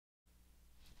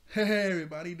Hey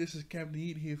everybody, this is Captain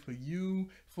Heat here for you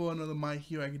for another My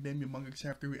Hero Academia Manga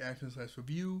Chapter Reaction /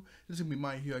 Review. This is going to be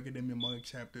My Hero Academia Manga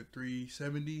Chapter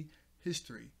 370,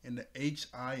 History. And the H,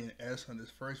 I, and S on this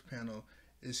first panel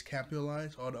is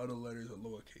capitalized. All the other letters are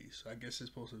lowercase. So I guess it's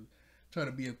supposed to try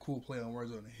to be a cool play on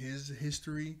words on his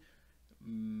history.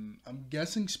 I'm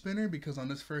guessing Spinner because on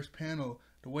this first panel,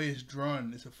 the way it's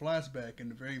drawn, it's a flashback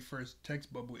and the very first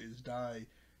text bubble is die,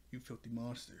 you filthy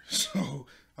monster. So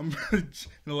I'm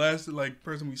the last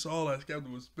person we saw last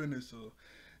captain was Spinner. So,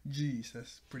 geez,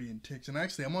 that's pretty intense. And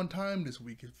actually, I'm on time this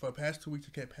week. For the past 2 weeks,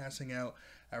 I kept passing out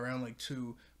around like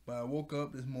 2, but I woke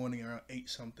up this morning around 8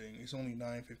 something. It's only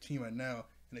 9:15 right now,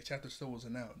 and the chapter still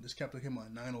wasn't out. This chapter came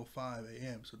on 9:05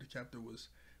 a.m. So the chapter was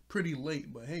pretty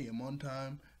late. But hey, I'm on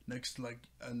time. Next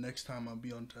time I'll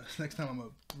be on time. Next time I'm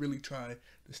gonna really try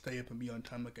to stay up and be on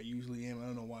time like I usually am. I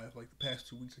don't know why. For like the past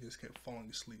 2 weeks, I just kept falling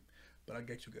asleep. But I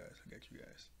get you guys.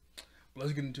 But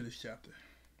let's get into this chapter.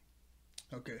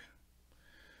 Okay.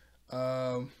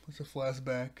 What's a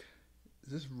flashback?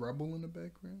 Is this Rebel in the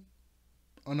background?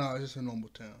 Oh no, it's just a normal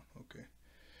town. Okay.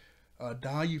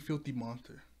 Die, you filthy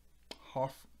monster.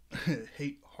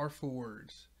 Hate heartful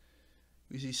words.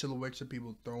 We see silhouettes of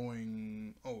people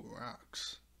throwing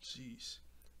rocks. Jeez.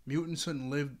 Mutants shouldn't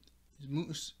leave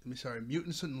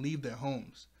their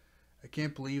homes. I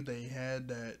can't believe they had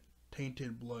that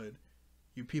tainted blood.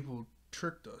 You people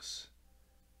tricked us.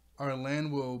 Our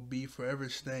land will be forever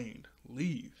stained.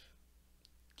 Leave.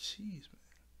 Jeez, man.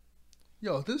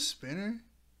 Yo, this Spinner.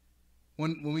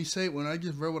 When I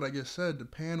just read what I just said, the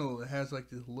panel, it has like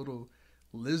this little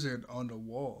lizard on the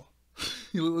wall.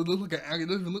 It doesn't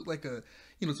look like a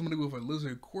somebody with a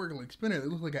lizard quirk like Spinner. It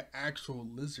looks like an actual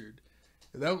lizard.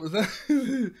 Was that?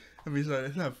 I mean, sorry,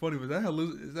 it's not funny. Was that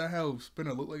how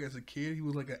Spinner looked like as a kid? He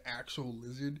was like an actual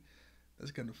lizard.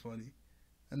 That's kind of funny.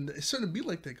 And it's starting to be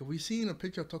like that because we seen a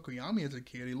picture of Tokoyami as a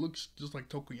kid. He looks just like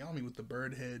Tokoyami with the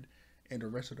bird head and the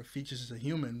rest of the features as a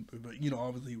human. But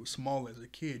obviously he was small as a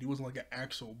kid. He wasn't like an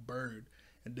actual bird.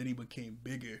 And then he became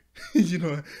bigger.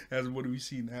 As what we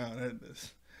see now.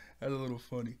 That's a little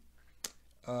funny.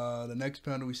 The next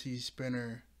panel we see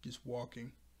Spinner just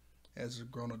walking as a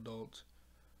grown adult.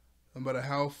 No matter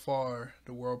how far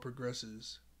the world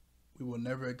progresses, we will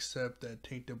never accept that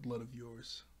tainted blood of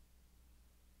yours.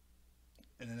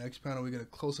 In the next panel, we get a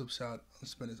close-up shot on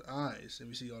Spinner's eyes, and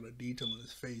we see all the detail in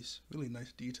his face. Really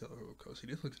nice detail, See,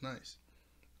 this looks nice.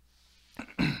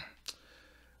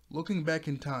 Looking back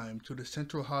in time to the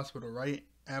Central Hospital right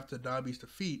after Dabi's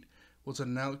defeat was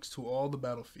announced to all the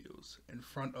battlefields in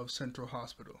front of Central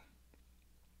Hospital.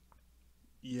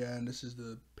 Yeah, and this is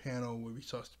the panel where we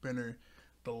saw Spinner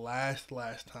the last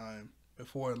time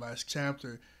before the last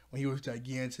chapter when he was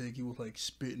gigantic. He was like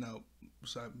spitting out,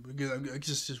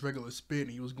 just regular spit,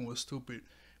 and he was going stupid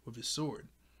with his sword.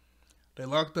 They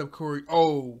locked up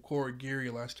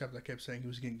Korigiri. Last chapter I kept saying he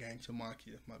was getting ganked to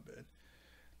Makia. My bad.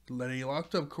 They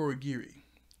locked up Korigiri,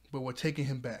 but were taking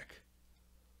him back.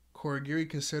 Korigiri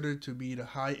considered to be the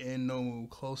high-end Nomu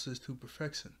closest to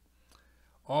perfection.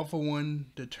 All for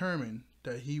one determined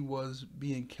that he was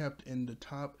being kept in the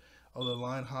top of the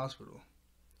line hospital.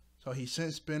 So he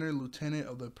sent Spinner, lieutenant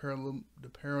of the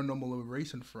Paranormal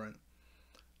Liberation Front,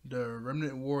 the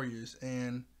Remnant Warriors,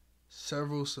 and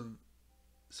several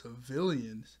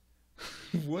civilians.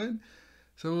 What?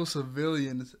 Several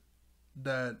civilians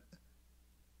that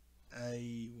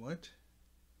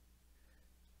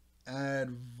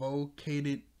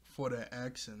advocated for their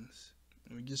actions.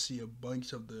 And we just see a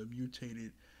bunch of the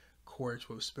mutated quirks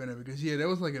with Spinner because that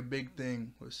was like a big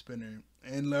thing with Spinner.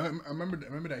 And I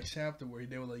remember that chapter where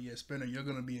they were like, yeah, Spinner, you're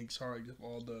gonna be in charge of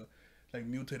all the like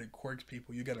mutated quirks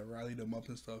people. You gotta rally them up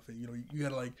and stuff, and you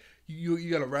gotta you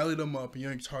gotta rally them up, and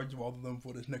you're in charge of all of them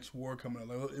for this next war coming up.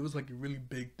 Like, it was like a really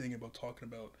big thing about talking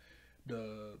about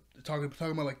talking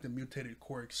about like the mutated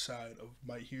quirk side of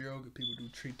My Hero. Because people do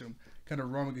treat them kind of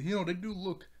wrong. Because they do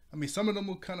look. I mean, some of them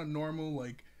look kind of normal,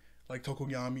 like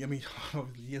Tokoyami. I mean,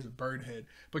 obviously he has a bird head,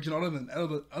 but other than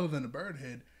the bird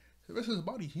head, the rest of his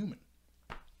body's human.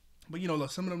 But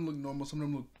like some of them look normal, some of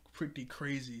them look pretty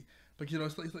crazy. But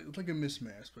it's like a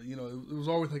mismatch. But it was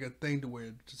always like a thing to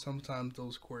where sometimes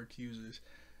those quirk users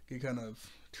get kind of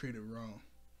treated wrong.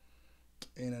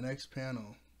 In the next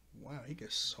panel, wow, he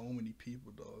gets so many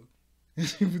people, dog.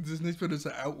 This next panel is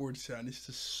an outward shot. And it's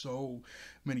just so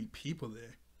many people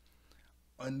there.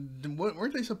 And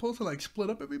weren't they supposed to like split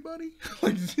up everybody?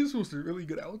 Like this was a really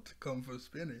good outcome for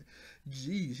Spinner.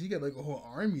 Jeez, he got like a whole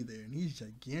army there, and he's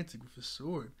gigantic with his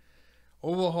sword.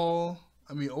 Overall,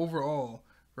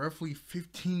 roughly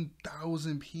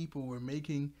 15,000 people were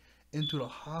into the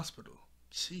hospital.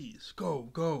 Jeez,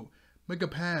 go, make a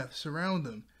path, surround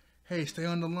them. Hey, stay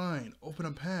on the line. Open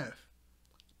a path.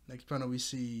 Next panel, we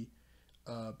see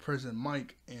President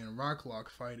Mike and Rocklock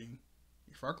fighting.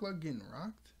 Is Rocklock getting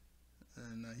rocked?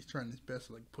 And he's trying his best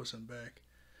to like push him back.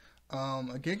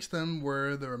 Against them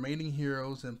were the remaining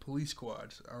heroes and police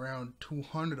squads, around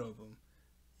 200 of them.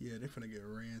 Yeah, they're finna get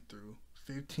ran through.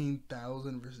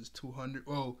 15,000 versus 200.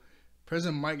 Well,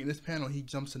 President Mike in this panel, he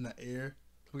jumps in the air.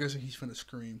 So I'm guessing he's finna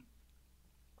scream.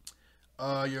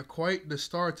 You're quite the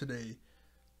star today,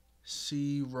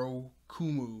 Sirokumu.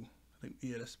 I think,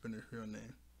 yeah, that's been her real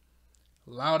name.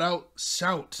 Loud out,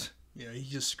 shout. Yeah, he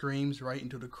just screams right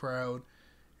into the crowd.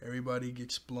 Everybody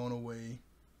gets blown away.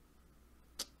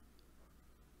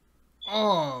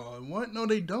 Oh, what? No,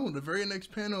 they don't. The very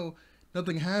next panel,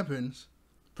 nothing happens.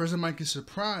 President Mike is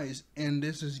surprised, and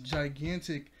this is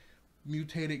gigantic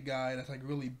mutated guy that's like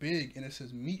really big, and it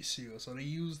says meat seal. So they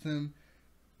used him,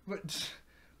 but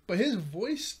his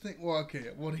voice thing. Well, okay,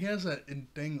 well he has that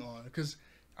thing on because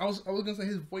I was gonna say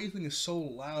his voice thing is so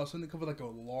loud, so they cover like a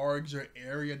larger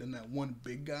area than that one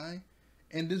big guy,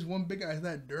 and this one big guy is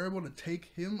that durable to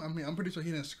take him. I mean, I'm pretty sure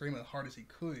he didn't scream as hard as he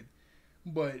could,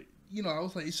 but you know, I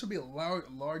was like, it should be a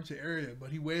larger area, but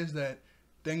he wears that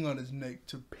thing on his neck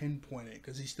to pinpoint it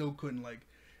because he still couldn't like.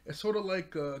 It's sort of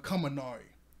like Kaminari.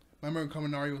 Remember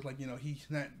Kaminari was like, you know, he's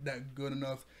not that good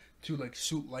enough to like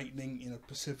shoot lightning in a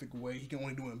specific way. He can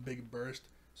only do it in big bursts,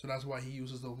 so that's why he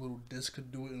uses the little disc to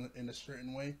do it in a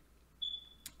certain way.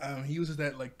 He uses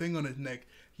that like thing on his neck,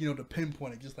 you know, to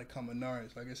pinpoint it, just like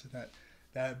Kaminari. So I guess it's not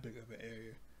that big of an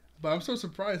area. But I'm so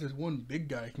surprised there's one big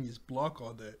guy can just block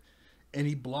all that, and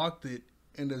he blocked it.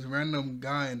 And this random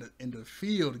guy in the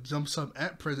field jumps up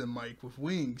at President Mike with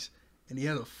wings, and he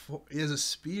has a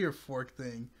spear fork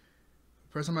thing.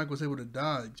 President Mike was able to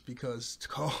dodge because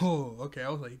okay, I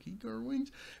was like, he got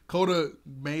wings. Koda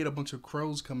made a bunch of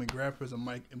crows come and grab President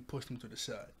Mike and push him to the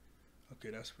side. Okay,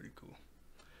 that's pretty cool.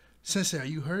 Sensei, are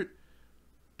you hurt?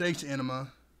 Thanks,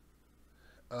 Anima.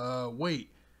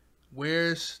 Wait,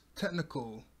 where's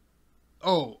technical?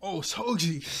 Oh,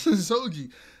 Soji,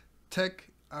 Soji, tech.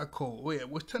 Wait,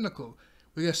 what's technical?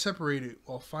 We got separated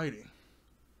while fighting.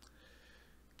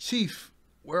 Chief,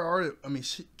 where are?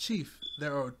 Chief,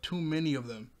 there are too many of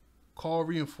them. Call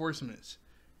reinforcements.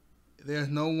 There's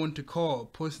no one to call.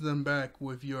 Push them back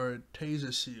with your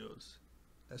taser seals.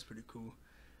 That's pretty cool.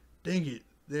 Dang it,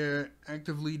 they're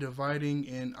actively dividing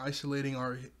and isolating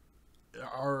our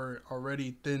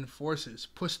already thin forces.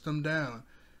 Push them down.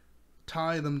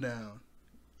 Tie them down.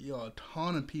 Yo, a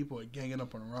ton of people are ganging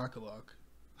up on Rockalock.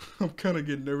 I'm kind of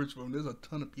getting nervous for them. There's a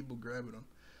ton of people grabbing them.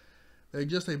 They're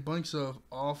just a bunch of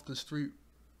off the street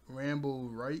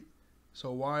ramble, right?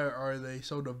 So why are they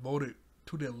so devoted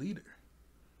to their leader?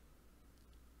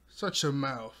 Shut your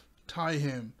mouth. Tie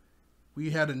him.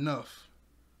 We had enough.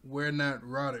 We're not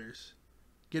rotters.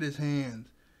 Get his hands.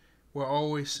 We're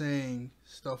always saying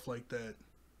stuff like that.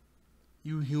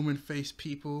 You human-faced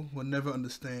people will never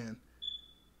understand.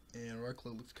 And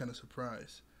Rocklock looks kind of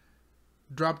surprised.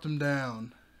 Drop them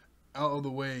down. Out of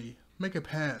the way. Make a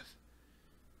path.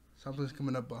 Something's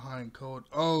coming up behind Koda.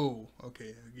 Oh,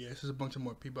 okay. Yeah, it's just a bunch of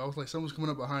more people. I was like, someone's coming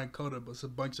up behind Koda, but it's a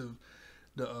bunch of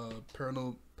the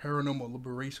Paranormal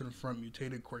Liberation Front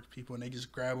mutated quirk people, and they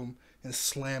just grab him and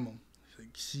slam him. It's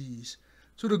like, jeez.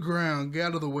 To the ground. Get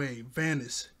out of the way.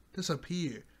 Vanish.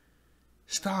 Disappear.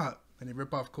 Stop. And they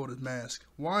rip off Koda's mask.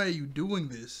 Why are you doing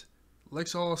this?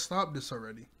 Let's all stop this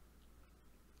already.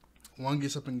 One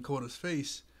gets up in Koda's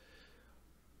face.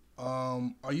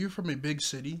 Are you from a big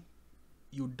city?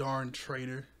 You darn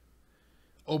traitor.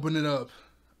 Open it up.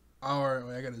 I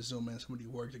gotta zoom in. Somebody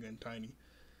works again tiny.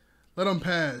 Let him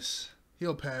pass.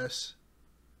 He'll pass.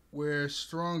 We're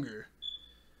stronger.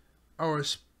 Our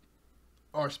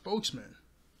spokesman.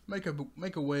 Make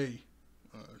a way.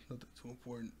 Nothing too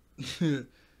important.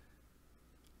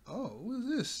 Oh, who is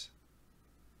this?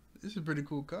 This is a pretty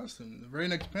cool costume. The very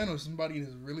next panel, somebody in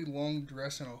this really long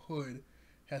dress and a hood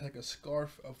has like a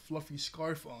scarf, a fluffy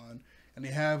scarf on, and they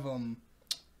have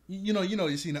you know,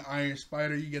 you see the Iron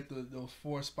Spider, you get those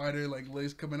 4 spider like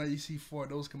legs coming out. You see 4 of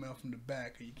those coming out from the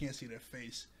back, and you can't see their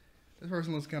face. This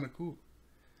person looks kind of cool.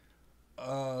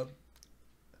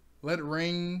 Let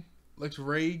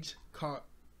rage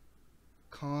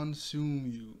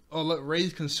consume you. Oh, let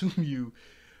rage consume you,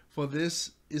 for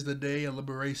this is the day of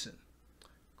liberation.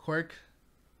 Quirk,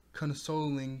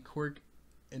 consoling, quirk,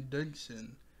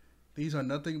 induction. These are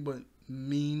nothing but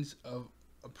means of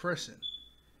oppression.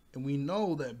 And we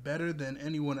know that better than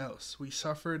anyone else. We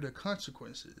suffer the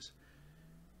consequences.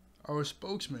 Our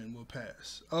spokesman will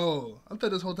pass. Oh, I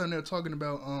thought this whole time they were talking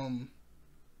about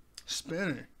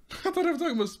Spinner. I thought they were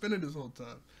talking about Spinner this whole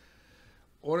time.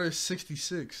 Order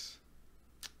 66.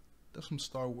 That's from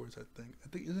Star Wars, I think.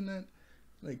 Isn't that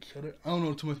they killed it? I don't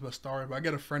know too much about Star Wars, but I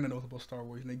got a friend that knows about Star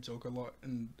Wars, and they joke a lot.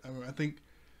 And I think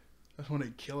that's when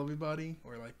they kill everybody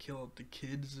or like kill the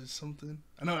kids or something.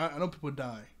 I know people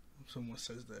die. Someone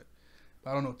says that,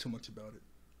 but I don't know too much about it.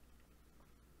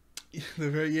 The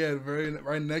very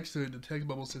right next to it, the text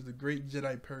bubble says the Great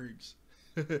Jedi Purge.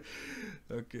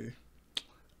 Okay.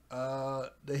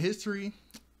 The history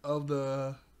of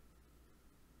the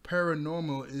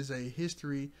paranormal is a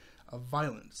history of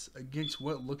violence against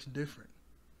what looks different.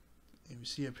 And you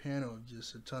see a panel of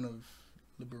just a ton of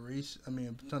a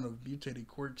ton of mutated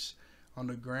quirks on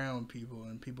the ground,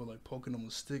 and people like poking them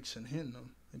with sticks and hitting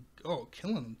them. And,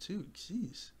 killing them too.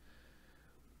 Jeez.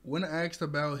 When asked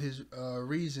about his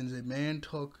reasons, a man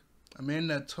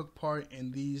that took part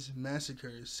in these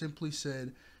massacres simply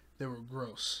said they were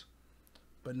gross.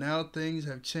 But now things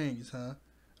have changed, huh?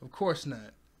 Of course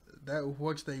not. That's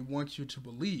what they want you to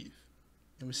believe.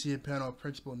 And we see a panel of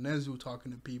Principal Nezu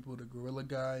talking to people, the gorilla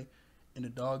guy and the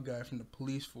dog guy from the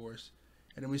police force.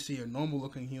 And then we see a normal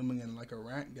looking human and like a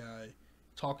rat guy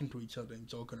talking to each other and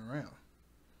joking around.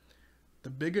 The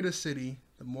bigger the city,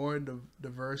 the more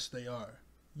diverse they are.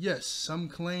 Yes, some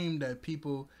claim that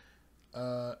people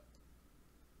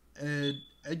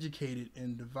educated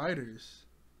in diverse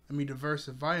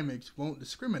environments won't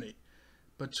discriminate.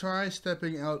 But try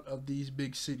stepping out of these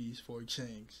big cities for a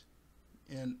change.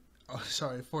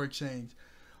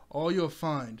 All you'll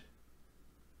find.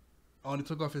 Oh, and he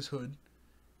took off his hood.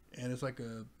 And it's like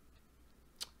a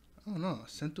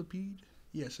centipede?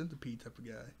 Yeah, centipede type of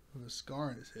guy with a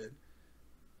scar on his head.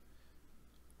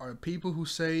 Are people who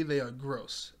say they are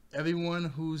gross. Everyone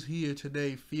who's here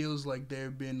today feels like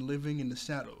they've been living in the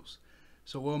shadows.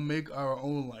 So we'll make our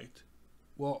own light.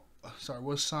 We'll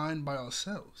shine by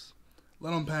ourselves.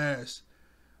 Let them pass.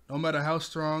 No matter how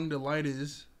strong the light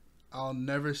is, it will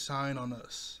never shine on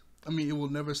us. If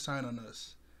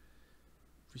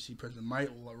you see President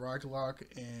Mike, Rocklock,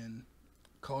 and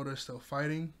Calder still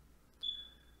fighting,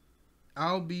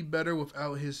 it'll be better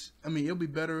without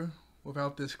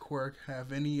this quirk.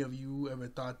 Have any of you ever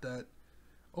thought that?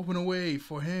 Open a way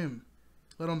for him.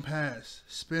 Let him pass.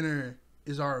 Spinner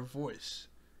is our voice.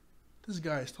 This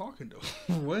guy is talking though.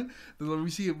 What?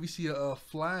 We see a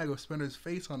flag with Spinner's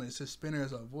face on it. It says Spinner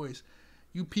is our voice.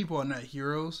 You people are not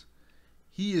heroes.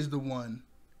 He is the one.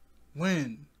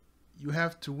 Win. You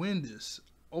have to win this.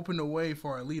 Open the way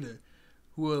for our leader,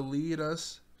 who will lead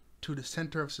us to the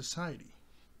center of society.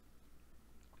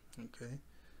 Okay.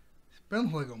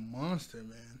 Spinner's like a monster,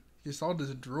 man. Just all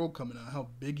this drill coming out. How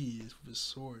big he is with his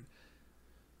sword.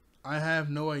 I have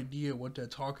no idea what they're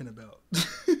talking about.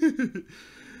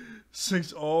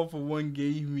 Since All for One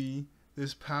gave me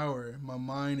this power, my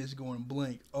mind is going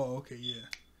blank. Oh, okay, yeah.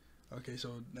 Okay,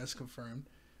 so that's confirmed.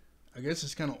 I guess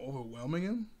it's kind of overwhelming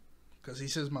him, because he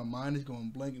says my mind is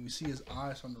going blank, and we see his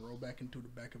eyes starting to roll back into the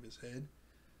back of his head.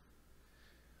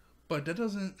 But that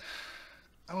doesn't...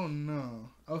 I don't know.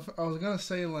 I was going to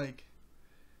say, like,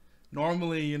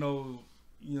 normally, when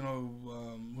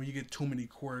you get too many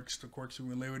quirks, the quirks of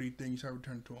reality thing, you start to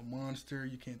turn into a monster,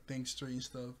 you can't think straight and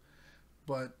stuff.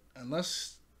 But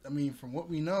from what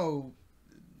we know,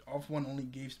 All for One only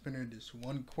gave Spinner this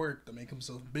one quirk to make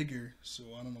himself bigger, so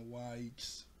I don't know why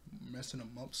he's messing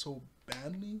him up so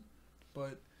badly.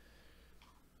 But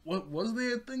what was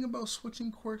there a thing about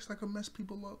switching quirks that could mess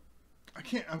people up?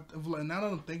 Now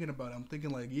that I'm thinking about it, I'm thinking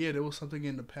like, yeah, there was something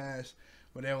in the past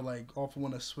where they were like All for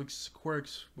One to switch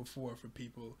quirks before for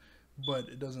people, but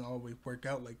it doesn't always work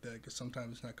out like that, because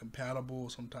sometimes it's not compatible,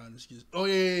 sometimes it's just... Oh,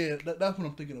 yeah. That's what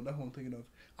I'm thinking of.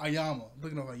 Ayama. I'm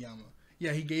thinking of Ayama.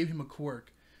 Yeah, he gave him a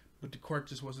quirk, but the quirk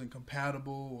just wasn't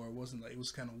compatible, or it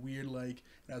was kind of weird, like,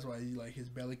 that's why his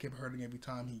belly kept hurting every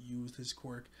time he used his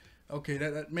quirk.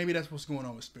 Okay, maybe that's what's going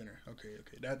on with Spinner. Okay.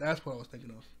 That's what I was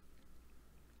thinking of.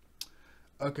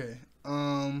 Okay,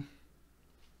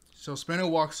 so Spinner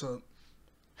walks up.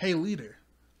 Hey, leader.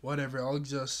 Whatever, I'll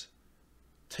just...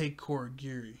 take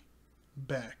Korogiri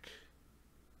back.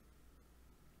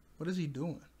 What is he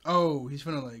doing? Oh, he's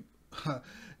finna like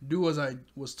do as I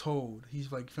was told.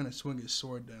 He's like finna swing his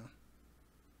sword down.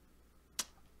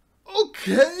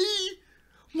 Okay,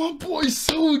 my boy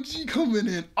Soji coming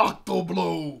in. Octo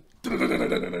blow.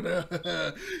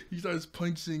 He starts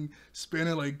punching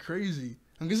Spinner like crazy.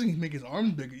 I'm guessing he make his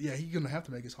arms bigger. Yeah, he's gonna have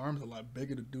to make his arms a lot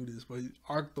bigger to do this. But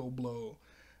Octo blow.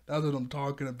 That's what I'm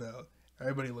talking about.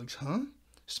 Everybody looks, huh?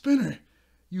 Spinner,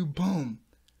 you bum.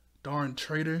 Darn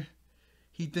traitor.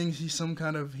 He thinks he's some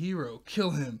kind of hero.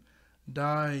 Kill him.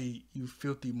 Die, you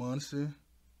filthy monster.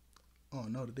 Oh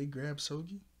no, did they grab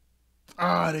Soji?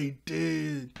 Ah, they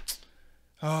did.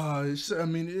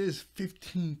 It is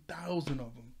 15,000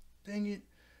 of them. Dang it.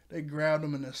 They grabbed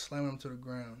him and then slammed him to the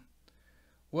ground.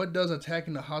 What does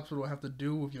attacking the hospital have to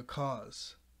do with your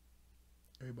cause?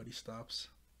 Everybody stops.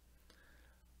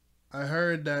 I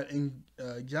heard that in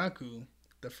Yaku,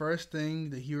 the first thing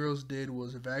the heroes did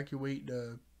was evacuate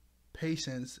the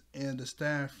patients and the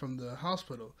staff from the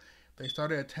hospital. They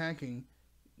started attacking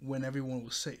when everyone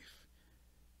was safe.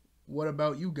 What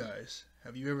about you guys?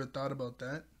 Have you ever thought about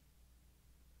that?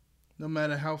 No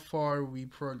matter how far we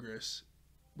progress,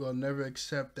 we'll never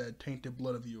accept that tainted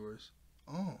blood of yours.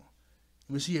 Oh.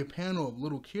 We see a panel of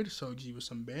little kid Soji with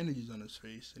some bandages on his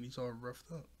face, and he's all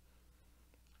roughed up.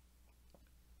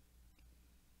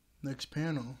 Next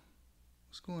panel.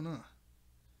 What's going on?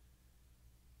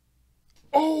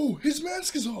 Oh, his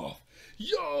mask is off.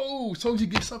 Yo, Soji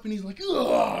gets up and he's like,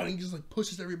 ugh, and he just like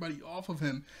pushes everybody off of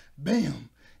him. Bam.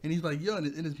 And he's like, yo, and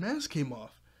his mask came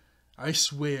off. I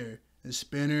swear, the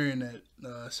Spinner and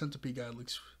that centipede guy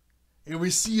looks, and we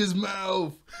see his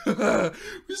mouth. We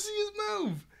see his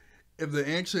mouth. If the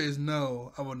answer is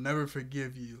no, I will never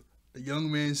forgive you. The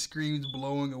young man screams,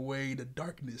 blowing away the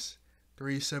darkness.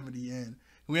 370 in. And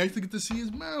we actually get to see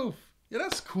his mouth. Yeah,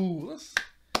 that's cool.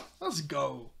 Let's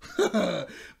go. My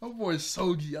boy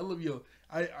Soji. I love you.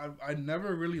 I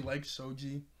never really liked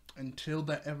Soji until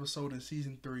that episode in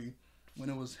season 3 when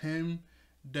it was him,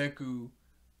 Deku,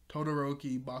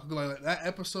 Todoroki, Bakugo. Like that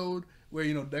episode where,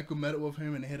 you know, Deku met up with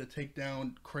him and they had to take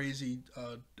down crazy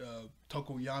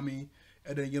Tokoyami.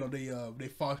 And then, you know, they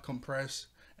fought Compress.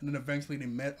 And then eventually they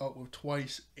met up with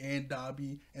Twice and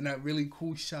Dabi. And that really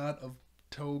cool shot of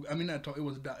it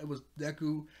was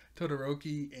Deku,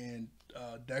 Todoroki, and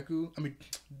Deku,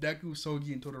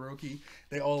 Soji, and Todoroki.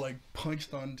 They all like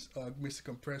punched on Mr.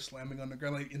 Compress, slamming on the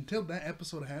ground. Like until that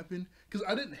episode happened, because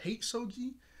I didn't hate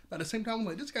Soji, but at the same time I'm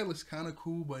like, this guy looks kind of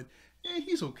cool, but yeah,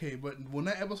 he's okay. But when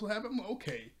that episode happened, I'm like,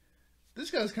 okay,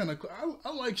 this guy's kind of cool.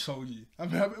 I like Soji. I've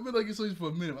been liking Soji for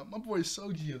a minute. My boy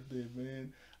Soji up there,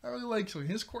 man. I really like Soji.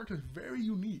 His quirk is very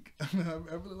unique. I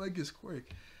really like his quirk.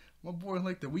 My boy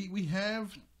like that. We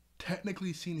have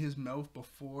technically seen his mouth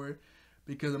before,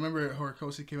 because I remember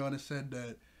Horikoshi came out and said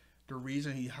that the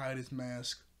reason he hid his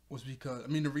mask was because,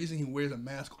 the reason he wears a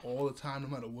mask all the time, no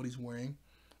matter what he's wearing,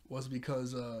 was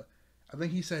because I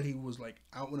think he said he was like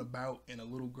out and about and a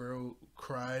little girl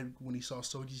cried when he saw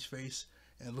Soji's face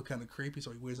and it looked kind of creepy,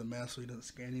 so he wears a mask so he doesn't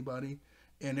scare anybody.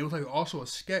 And it was like also a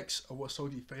sketch of what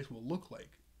Soji's face will look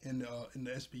like in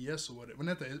the SBS or whatever.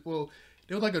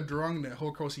 There was like a drawing that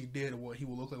Horikoshi did of what he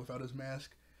would look like without his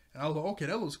mask. And I was like, okay,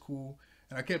 that looks cool.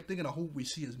 And I kept thinking, I hope we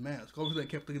see his mask. Obviously, I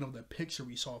kept thinking of that picture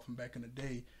we saw from back in the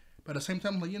day. But at the same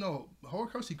time, like, you know,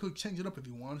 Horikoshi could change it up if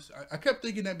he wants. I kept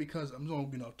thinking that because, I'm going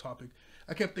to be off topic.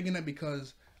 I kept thinking that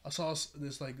because I saw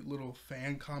this like little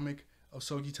fan comic of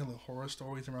Soji telling horror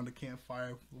stories around the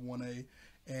campfire for 1A.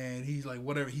 And he's like,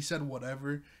 whatever, he said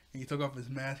whatever. And he took off his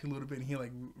mask a little bit and he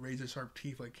like raised his sharp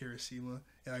teeth like Kirishima.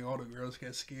 And like all the girls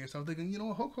get scared. So I'm thinking, you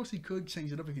know, Horikoshi could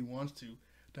change it up if he wants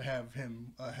to have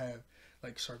him have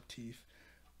like sharp teeth.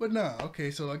 But nah,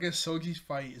 okay, so I guess Soji's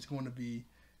fight is going to be,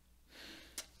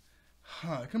 it's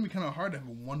going to be kind of hard to have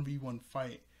a 1v1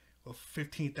 fight with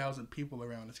 15,000 people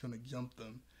around. It's going to jump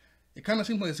them. It kind of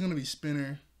seems like it's going to be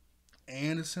Spinner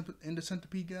and the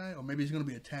Centipede guy, or maybe it's going to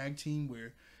be a tag team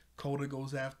where Koda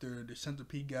goes after the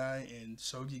Centipede guy and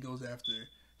Soji goes after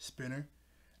Spinner.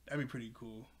 That'd be pretty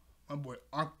cool. My boy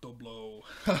Octoblow.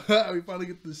 We finally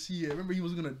get to see it. Remember he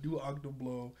was going to do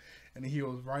Octoblow and he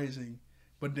was rising.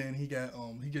 But then he got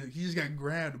he just got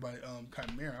grabbed by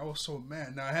Chimera. I was so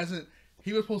mad. Now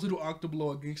he was supposed to do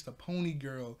Octoblow against the Pony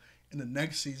Girl in the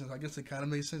next season. So I guess it kind of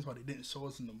made sense why they didn't show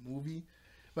us in the movie.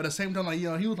 But at the same time, like,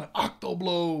 you know, he was like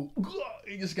Octoblow.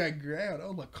 He just got grabbed. I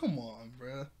was like, come on,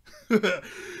 bro.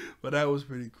 But that was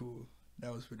pretty cool.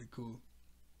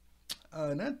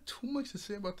 Not too much to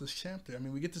say about this chapter.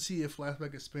 We get to see a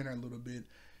flashback of Spinner a little bit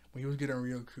when he was getting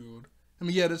ridiculed.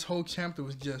 This whole chapter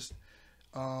was just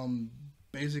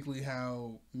basically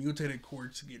how mutated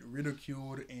quirks get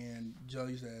ridiculed and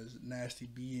judged as nasty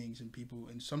beings and people,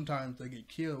 and sometimes they get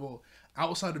killed. Well,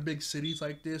 outside of big cities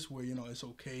like this, where, you know, it's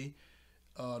okay,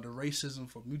 the racism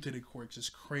for mutated quirks is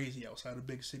crazy. Outside of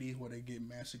big cities where they get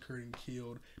massacred and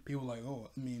killed, people are like, oh,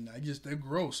 they're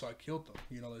gross, so I killed them.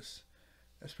 You know,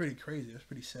 that's pretty crazy. That's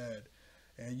pretty sad.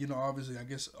 And, you know, obviously, I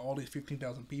guess all these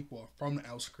 15,000 people are from the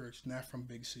outskirts, not from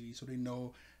big cities, so they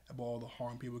know about all the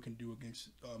harm people can do against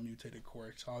mutated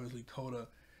quirks. Obviously, Koda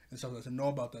and stuff doesn't know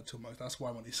about that too much. That's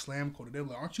why when they slam Koda, they're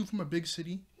like, aren't you from a big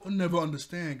city? They'll never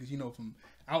understand, because, you know, from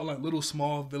out like little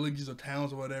small villages or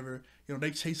towns or whatever, you know,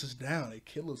 they chase us down, they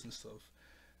kill us and stuff.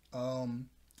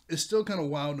 It's still kind of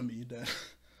wild to me that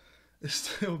it's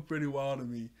still pretty wild to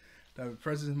me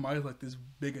President Mike, like this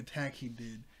big attack he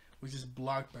did, was just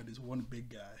blocked by this one big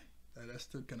guy. That's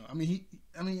still kind of. I mean,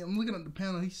 I'm looking at the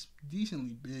panel. He's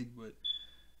decently big, but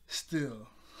still,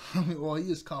 I mean, well,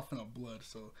 he is coughing up blood,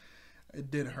 so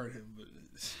it did hurt him, but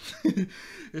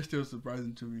it's still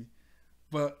surprising to me.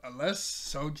 But unless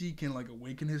Soji can like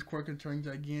awaken his quirk and turn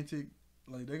gigantic,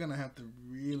 like they're gonna have to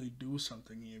really do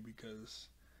something here because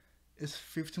it's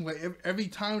 15. Like every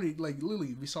time they like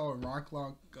literally, we saw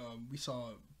Rocklock, we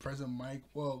saw President Mike,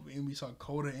 well, and we saw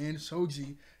Koda and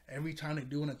Soji. Every time they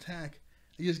do an attack,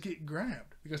 they just get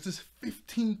grabbed because there's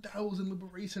 15,000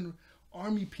 Liberation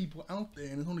Army people out there,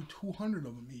 and there's only 200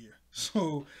 of them here.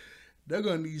 So they're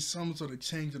gonna need some sort of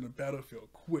change in the battlefield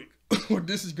quick, or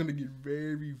this is gonna get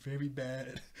very, very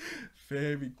bad,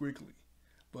 very quickly.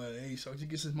 But hey, Soji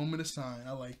gets his moment to shine.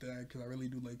 I like that because I really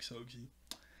do like Soji.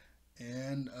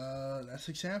 And that's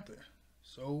the chapter.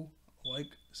 So like,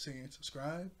 say, and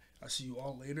subscribe. I'll see you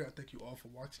all later. I thank you all for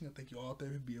watching. I thank you all there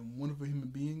for being wonderful human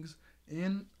beings.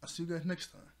 And I'll see you guys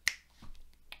next time.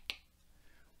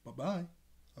 Bye-bye.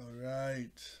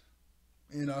 Alright.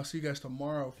 And I'll see you guys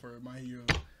tomorrow for My Hero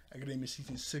Academia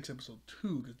Season 6, Episode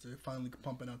 2. Because they're finally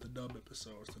pumping out the dub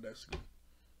episode. So that's good.